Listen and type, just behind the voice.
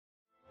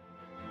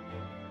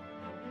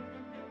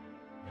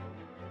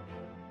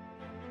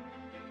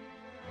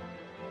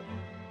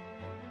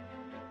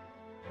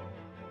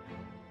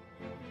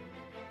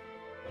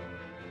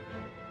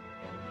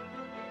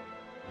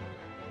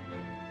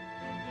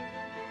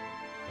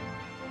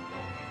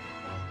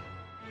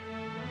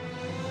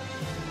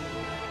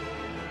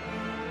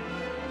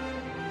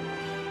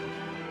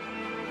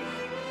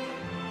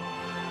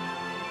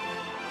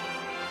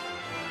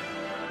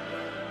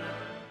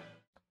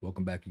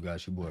Welcome back, you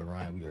guys. Your boy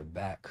Ryan. We are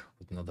back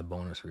with another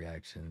bonus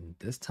reaction.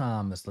 This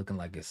time it's looking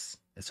like it's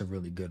a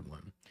really good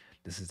one.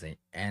 This is an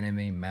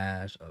anime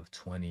mash of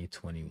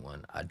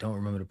 2021. I don't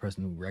remember the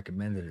person who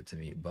recommended it to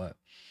me, but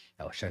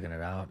I was checking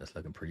it out. It's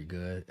looking pretty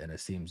good, and it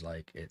seems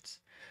like it's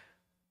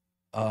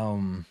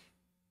um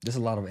there's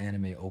a lot of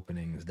anime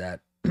openings that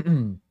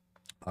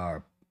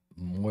are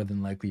more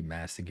than likely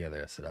mashed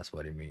together. So that's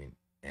what I mean.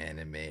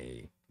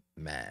 Anime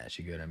mash.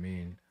 You get what I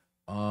mean?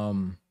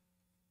 Um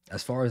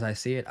as far as I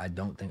see it, I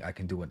don't think I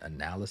can do an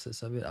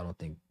analysis of it. I don't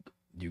think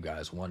you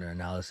guys want an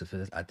analysis of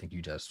this. I think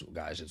you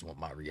guys just want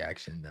my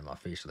reaction and my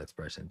facial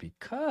expression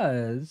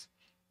because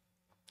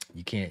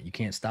you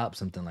can't stop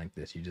something like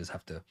this. You just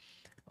have to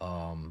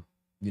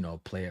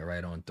play it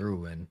right on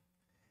through and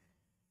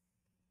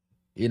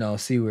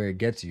see where it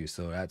gets you.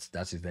 So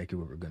that's exactly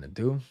what we're gonna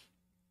do.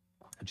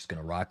 I'm just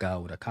gonna rock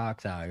out with a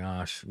cocktail, you know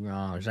what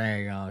I'm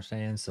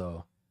saying?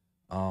 So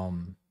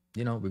we're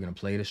gonna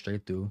play this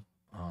straight through.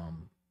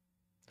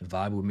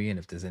 Vibe with me, and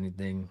if there's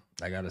anything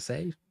I gotta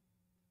say,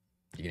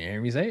 you can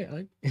hear me say it.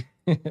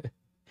 Like,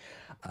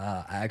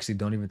 I actually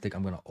don't even think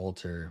I'm gonna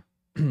alter.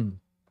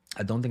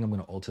 I don't think I'm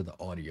gonna alter the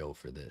audio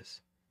for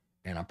this,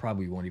 and I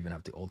probably won't even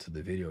have to alter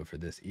the video for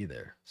this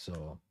either.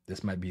 So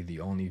this might be the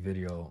only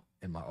video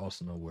in my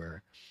arsenal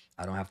where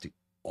I don't have to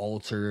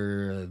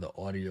alter the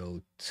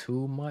audio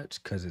too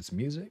much because it's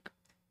music.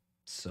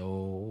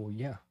 So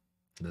yeah,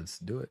 let's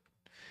do it.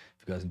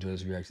 If you guys enjoyed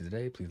this reaction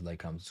today, please like,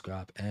 comment,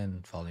 subscribe,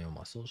 and follow me on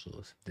my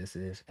socials. This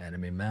is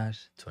Anime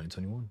Mash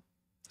 2021.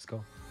 Let's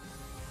go.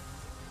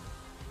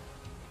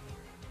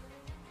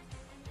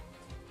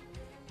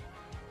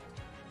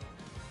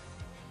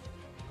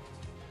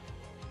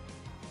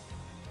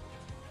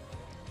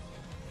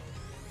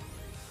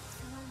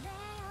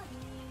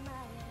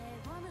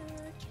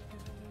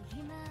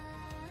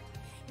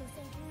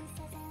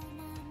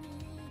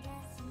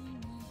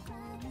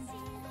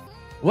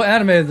 What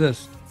anime is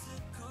this?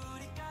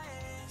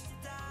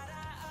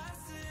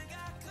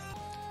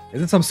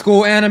 Is it some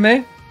school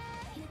anime?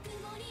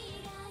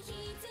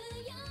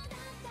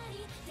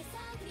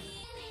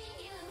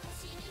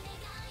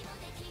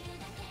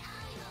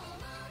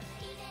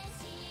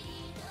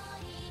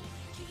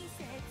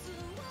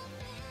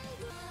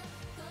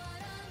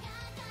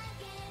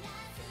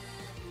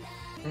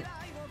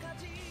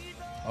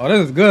 Oh,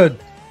 this is good.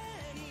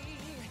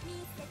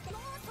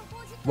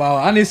 Wow,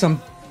 I need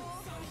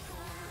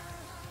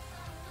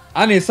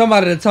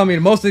somebody to tell me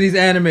most of these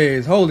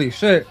animes. Holy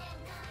shit.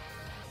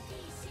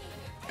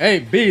 A,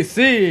 B,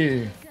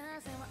 C.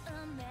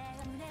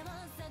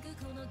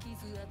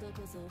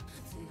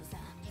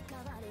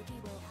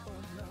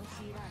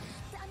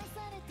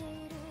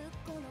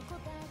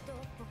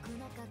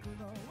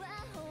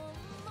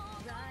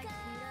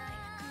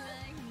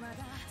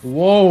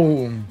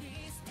 Whoa.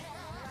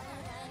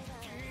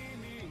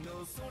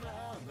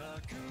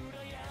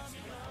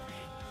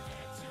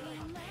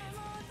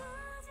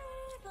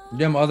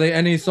 Damn, are there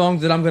any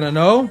songs that I'm gonna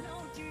know?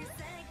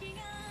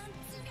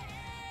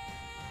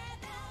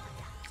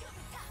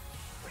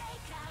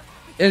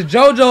 It's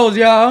JoJo's,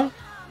 y'all.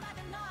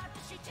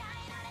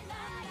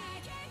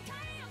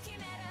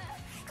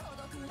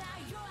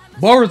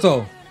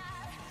 Boruto.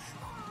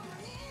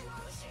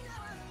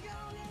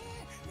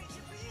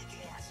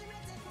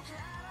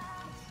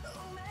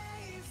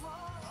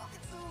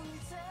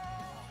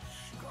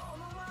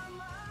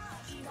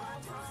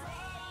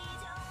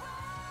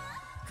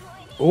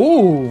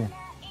 Ooh.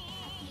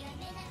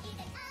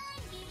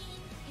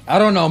 I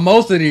don't know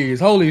most of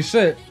these. Holy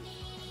shit.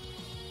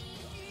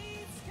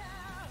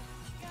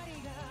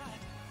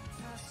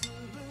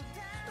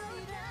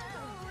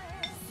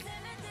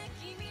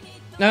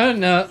 No,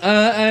 no,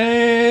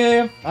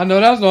 I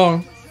know that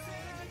song.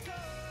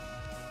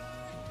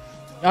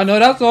 I know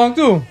that song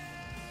too.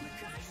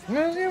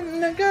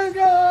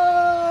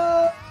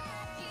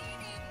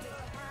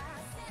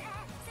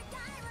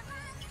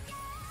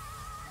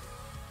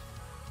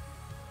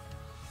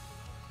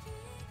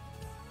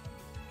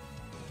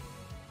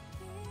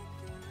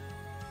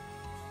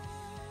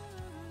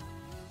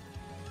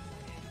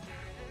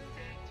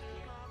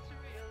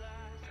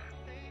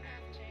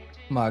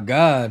 My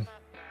God.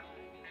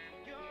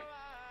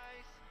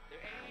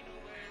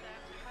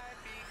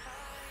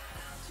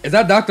 Is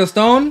that Dr.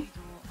 Stone?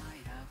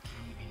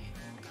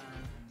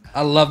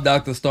 I love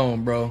Dr.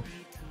 Stone, bro.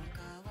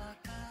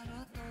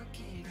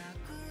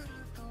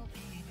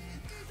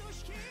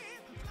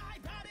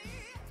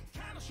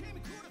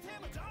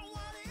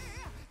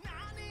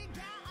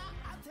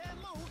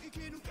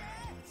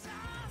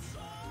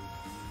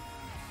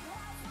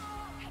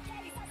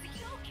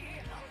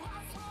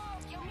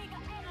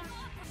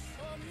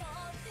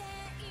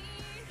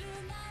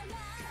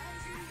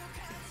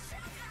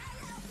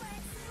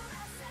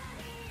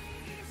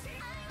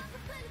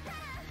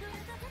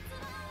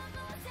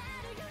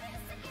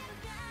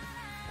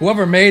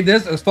 Whoever made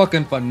this is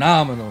fucking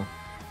phenomenal.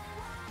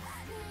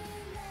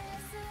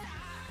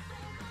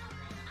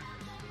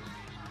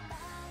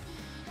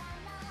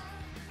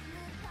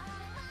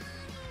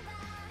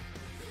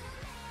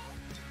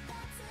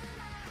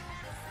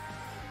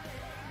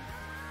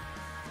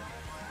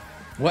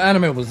 What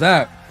anime was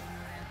that?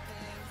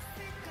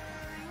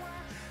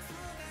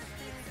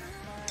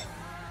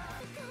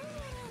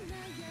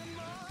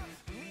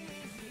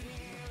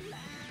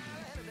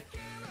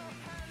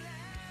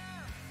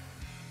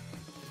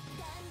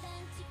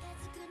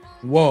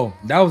 Whoa,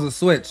 that was a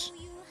switch.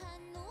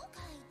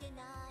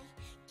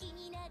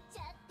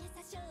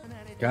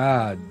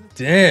 God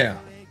damn.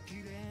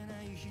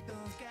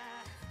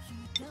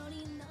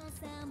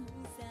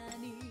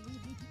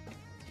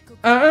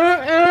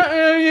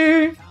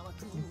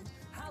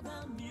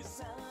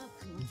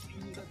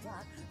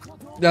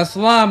 That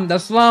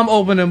slime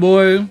opening,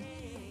 boy.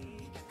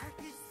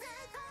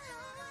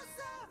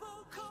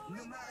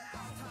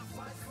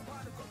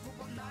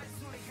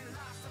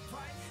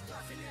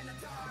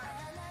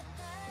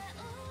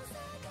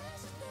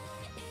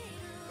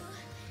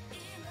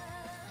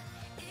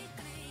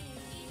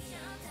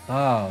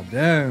 Oh,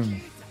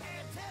 damn.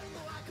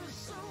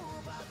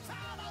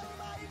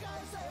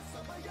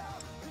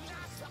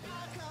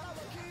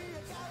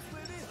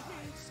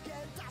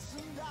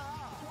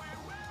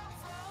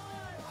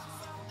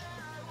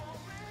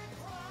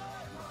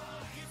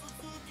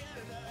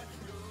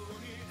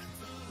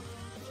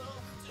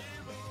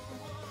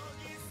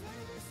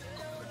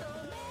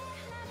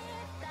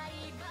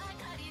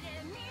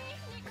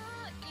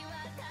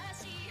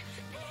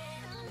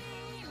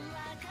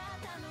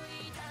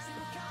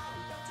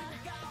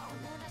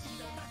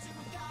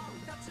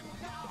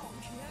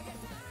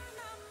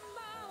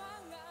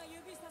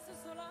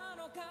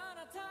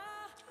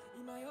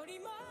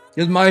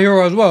 It's my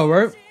hero as well,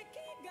 right?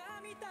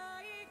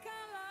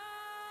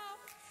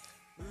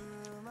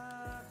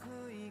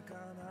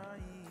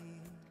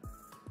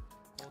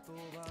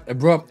 It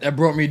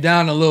brought me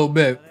down a little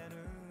bit.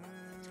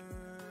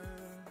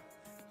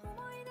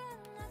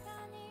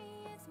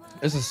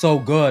 This is so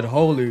good.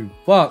 Holy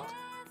fuck.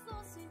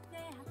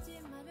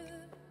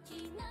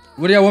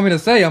 What do y'all want me to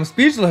say? I'm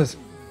speechless.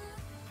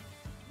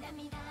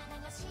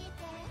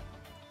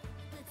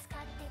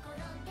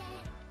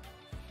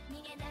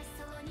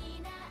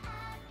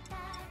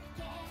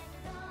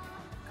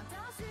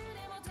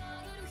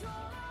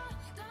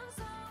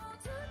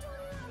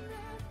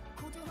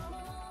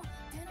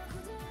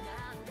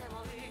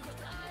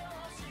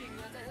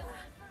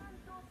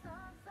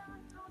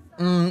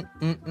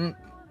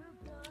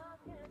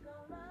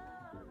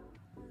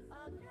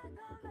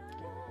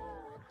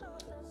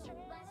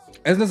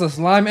 Is this a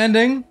slime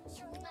ending?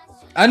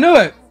 I knew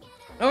it.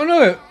 I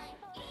knew it.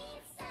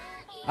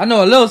 I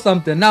know a little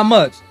something, not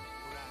much.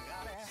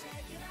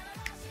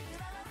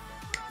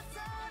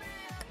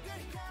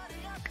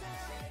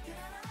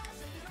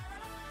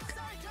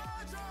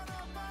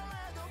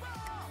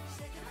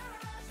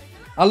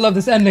 I love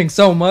this ending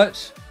so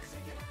much.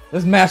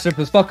 This mashup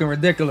is fucking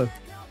ridiculous.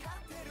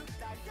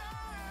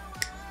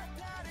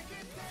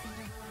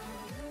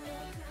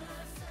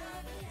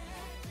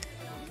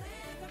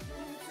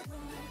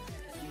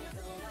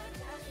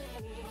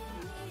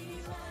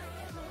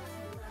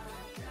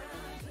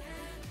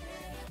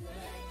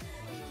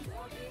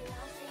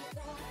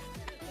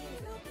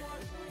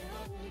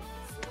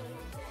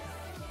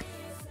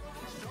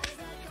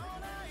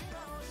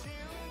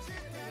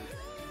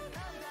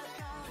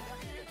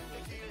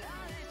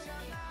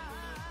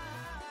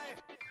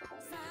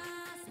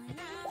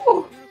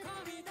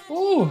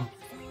 Ooh,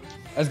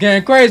 that's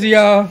getting crazy,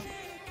 y'all.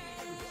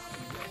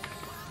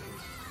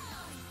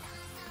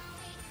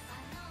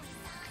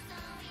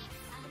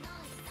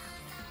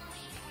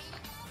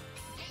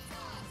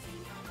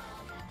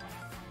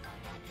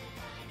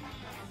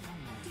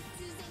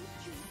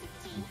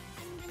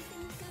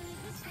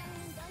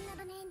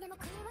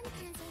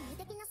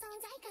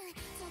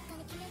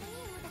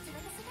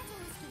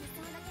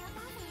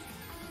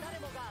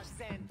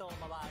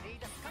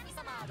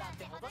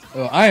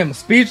 Oh, I am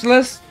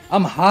speechless.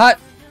 I'm hot.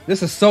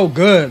 This is so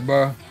good,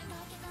 bro.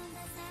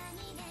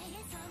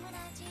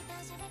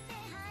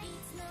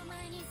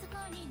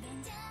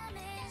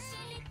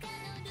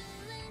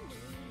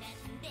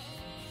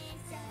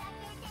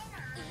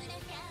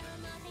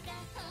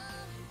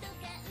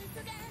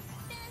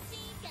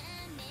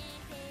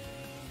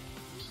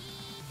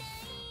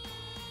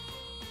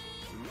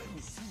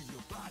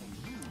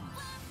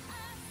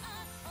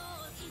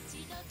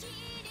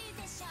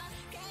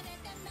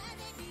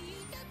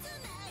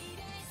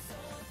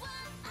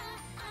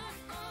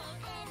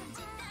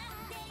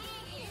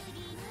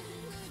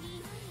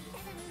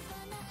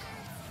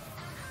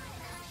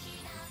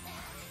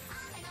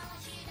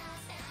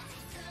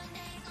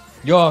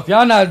 Yo, if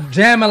y'all not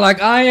jamming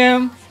like I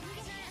am,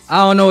 I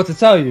don't know what to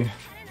tell you.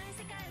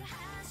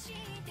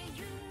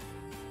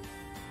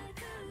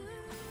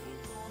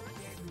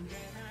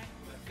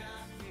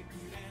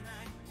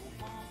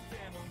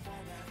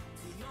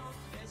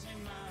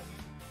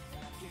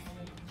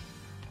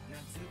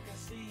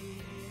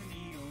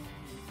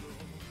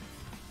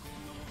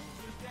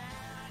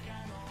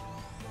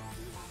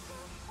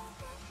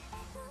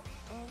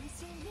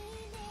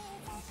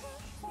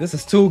 This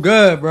is too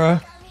good, bro.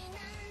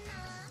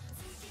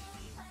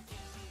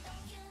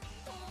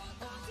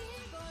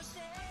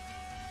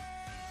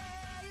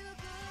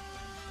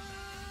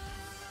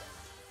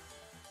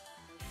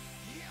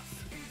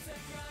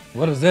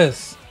 What is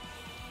this?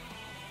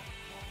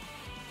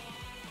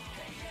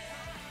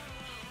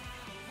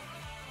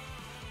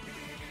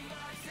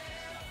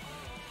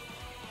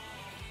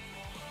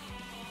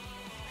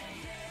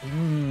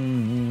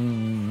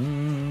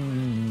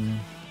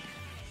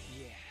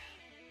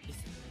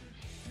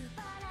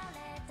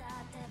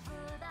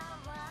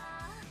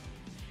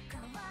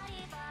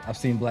 I've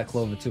seen Black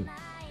Clover too.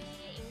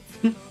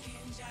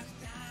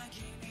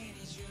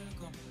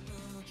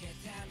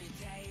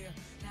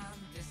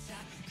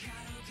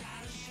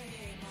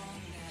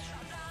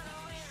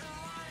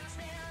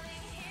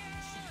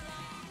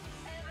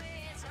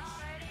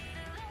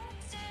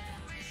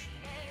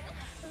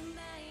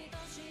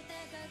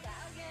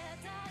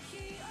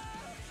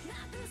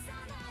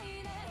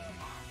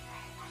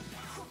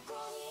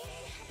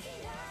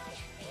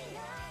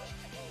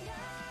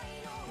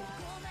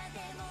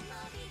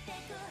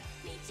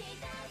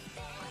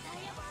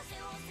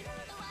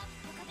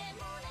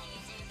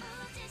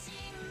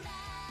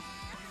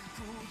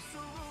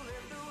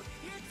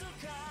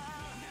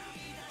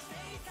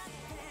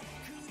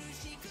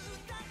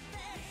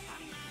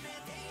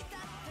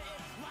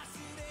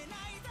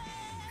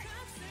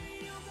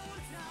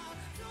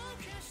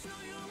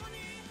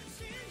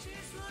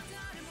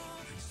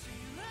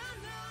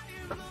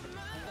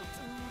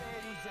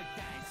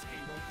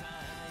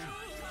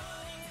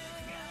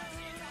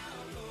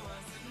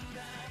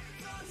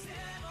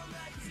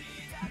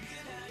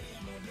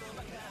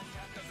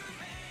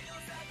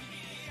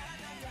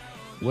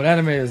 What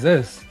anime is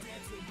this?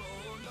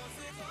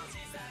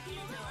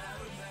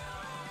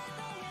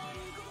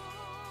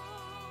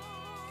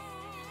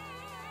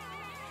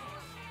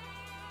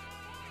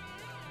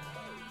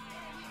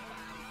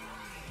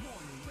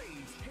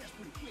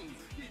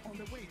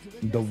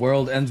 The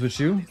World Ends With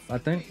You, I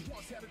think.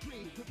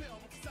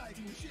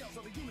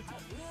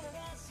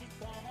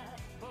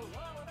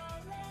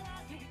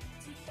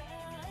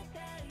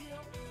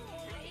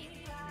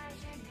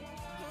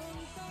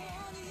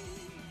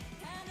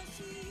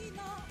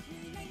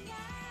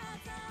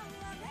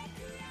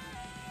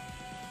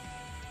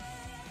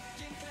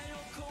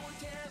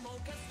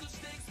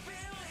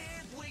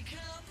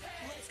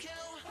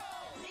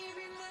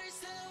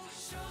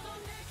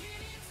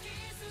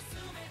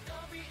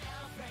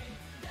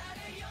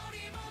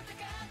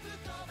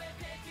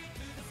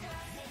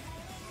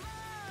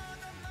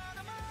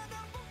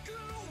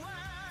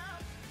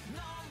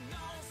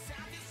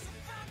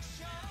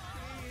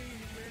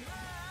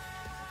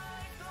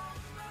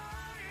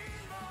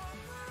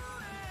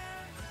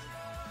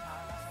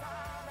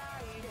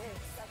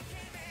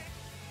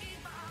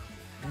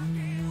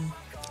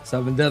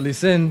 Seven Deadly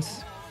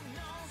Sins.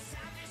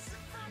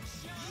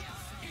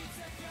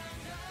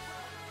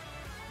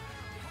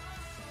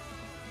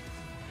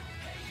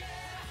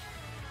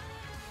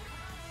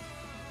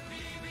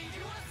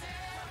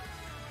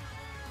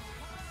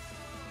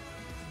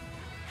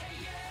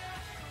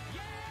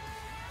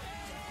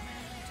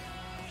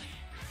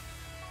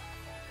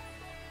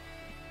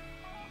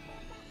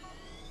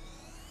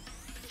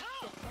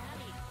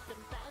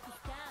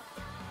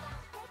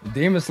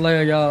 Demon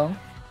Slayer, y'all.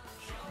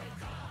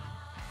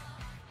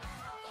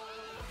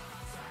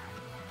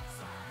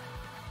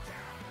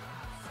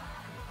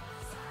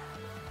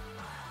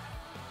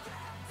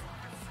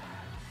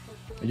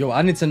 Yo,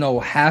 I need to know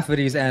half of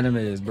these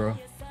animes, bro.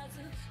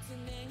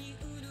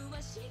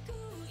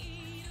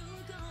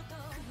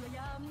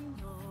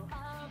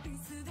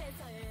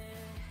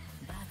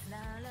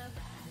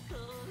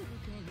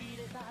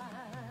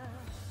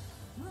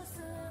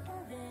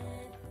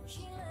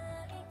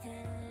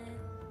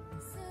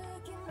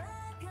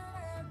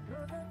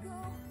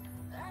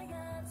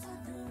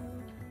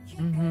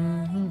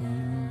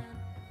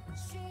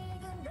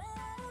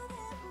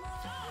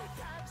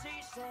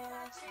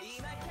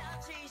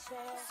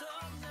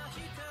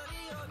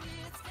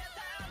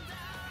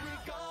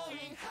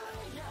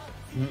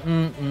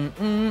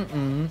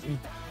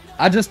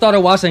 I just started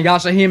watching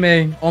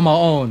Yashahime on my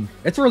own.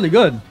 It's really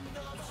good.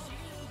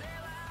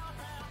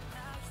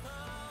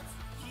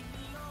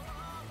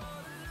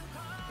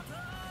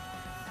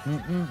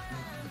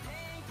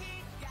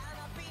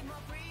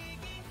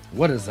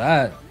 What is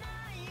that?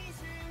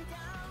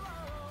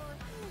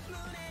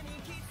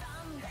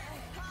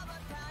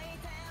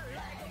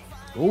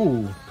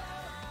 Ooh.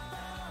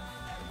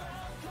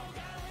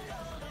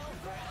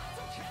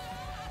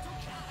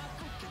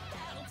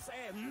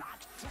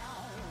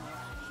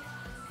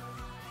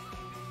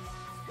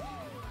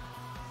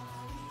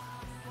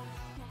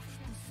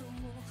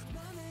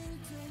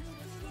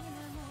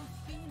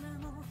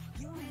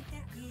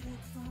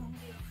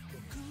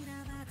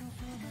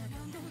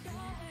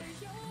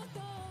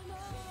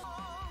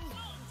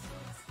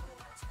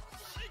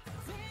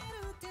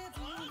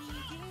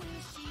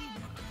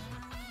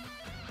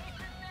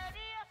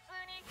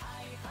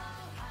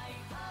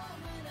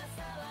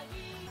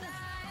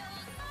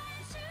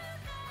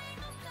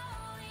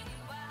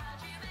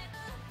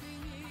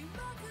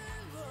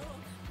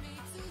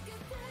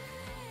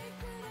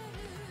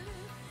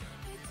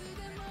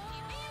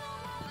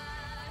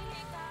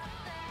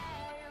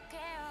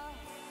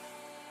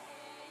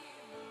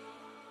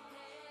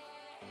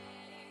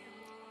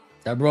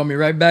 That brought me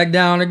right back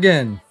down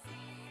again.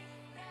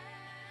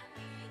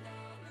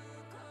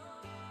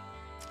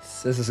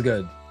 This is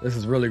good. This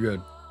is really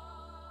good.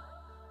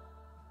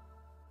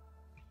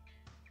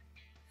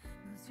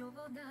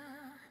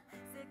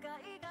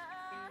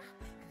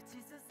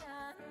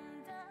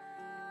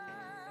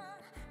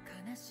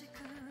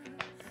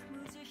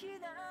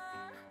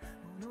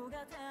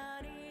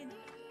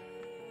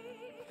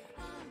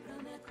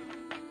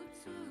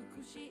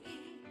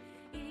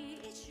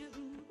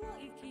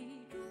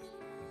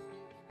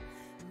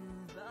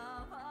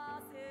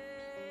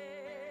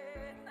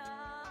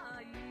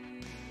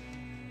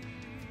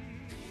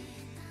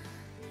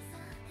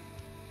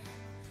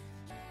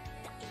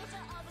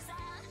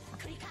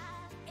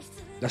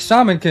 The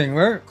Shaman King,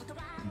 right?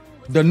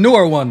 The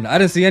newer one. I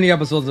didn't see any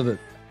episodes of it.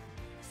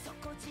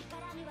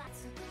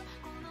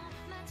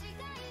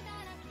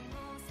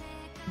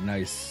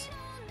 Nice.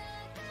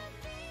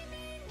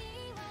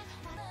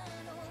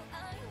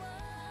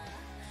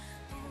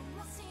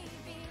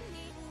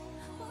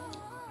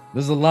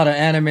 There's a lot of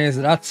animes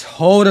that I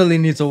totally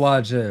need to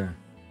watch here.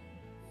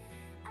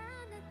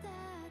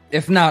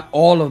 If not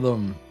all of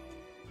them.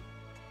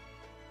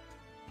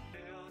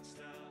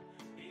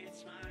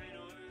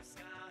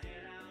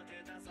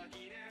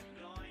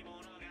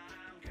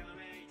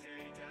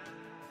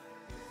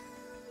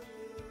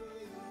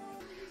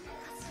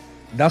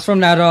 That's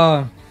from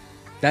that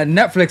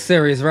Netflix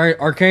series, right?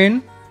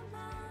 Arcane.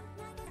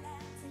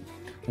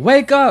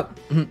 Wake up!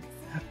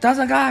 That's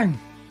a guy.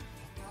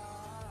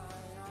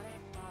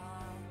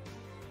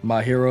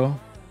 My Hero.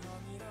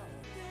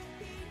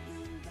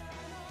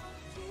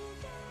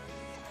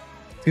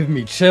 It's giving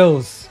me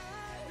chills.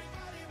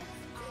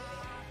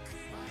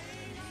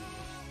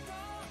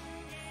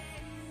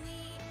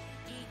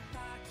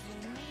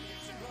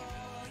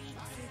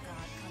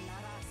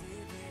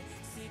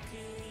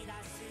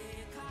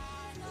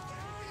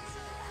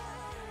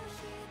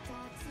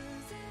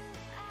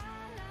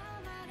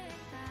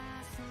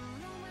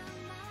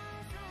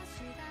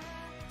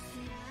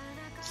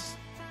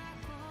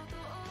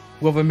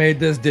 Whoever made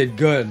this did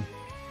good.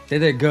 They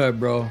did good,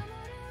 bro.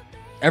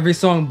 Every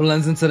song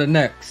blends into the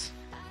next.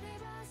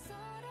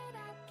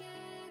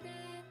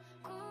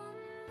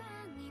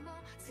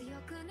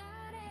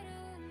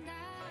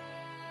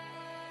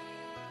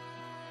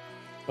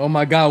 Oh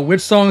my god,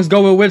 which songs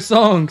go with which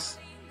songs?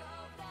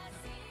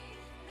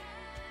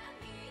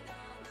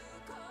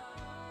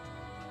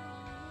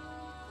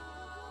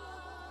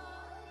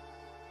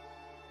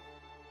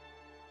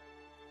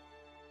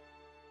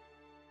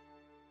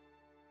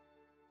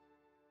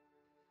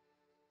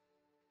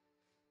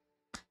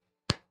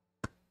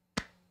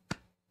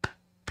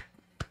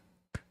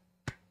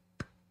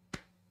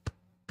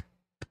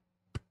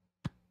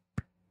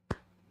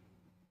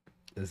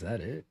 Is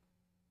that it?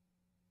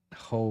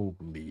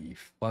 Holy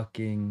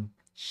fucking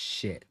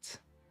shit.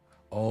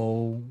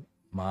 Oh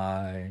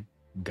my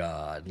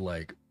god.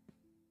 Like,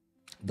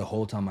 the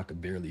whole time I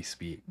could barely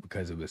speak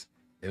because it was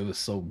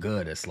so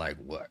good. It's like,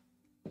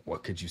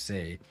 what could you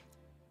say?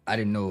 I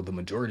didn't know the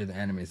majority of the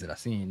animes that I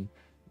seen,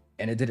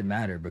 and it didn't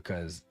matter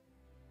because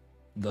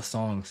the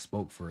song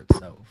spoke for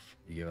itself.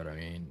 You get what I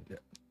mean?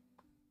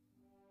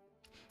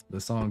 The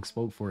song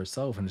spoke for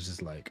itself, and it's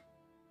just like,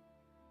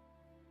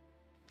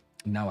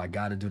 now I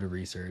gotta do the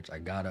research. I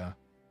gotta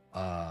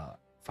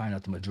find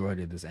out the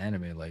majority of this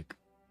anime. Like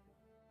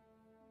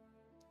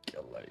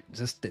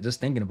just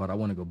thinking about it, I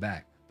want to go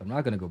back, but I'm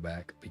not gonna go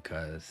back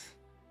because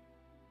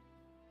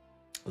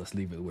let's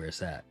leave it where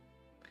it's at.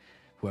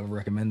 Whoever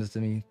recommended this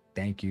to me,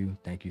 thank you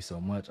so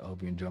much. I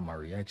hope you enjoyed my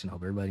reaction. I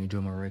hope everybody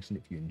enjoyed my reaction.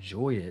 If you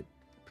enjoy it,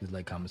 please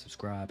like, comment,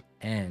 subscribe,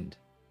 and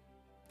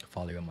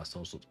follow me on my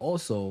socials.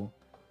 Also,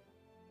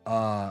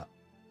 I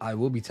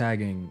will be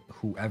tagging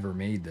whoever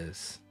made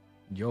this.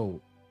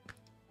 Yo,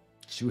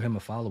 shoot him a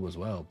follow as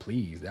well,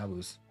 please. That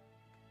was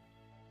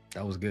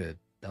good.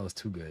 That was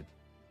too good.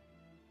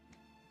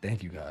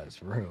 Thank you guys,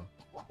 for real.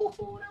 That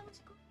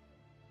was good.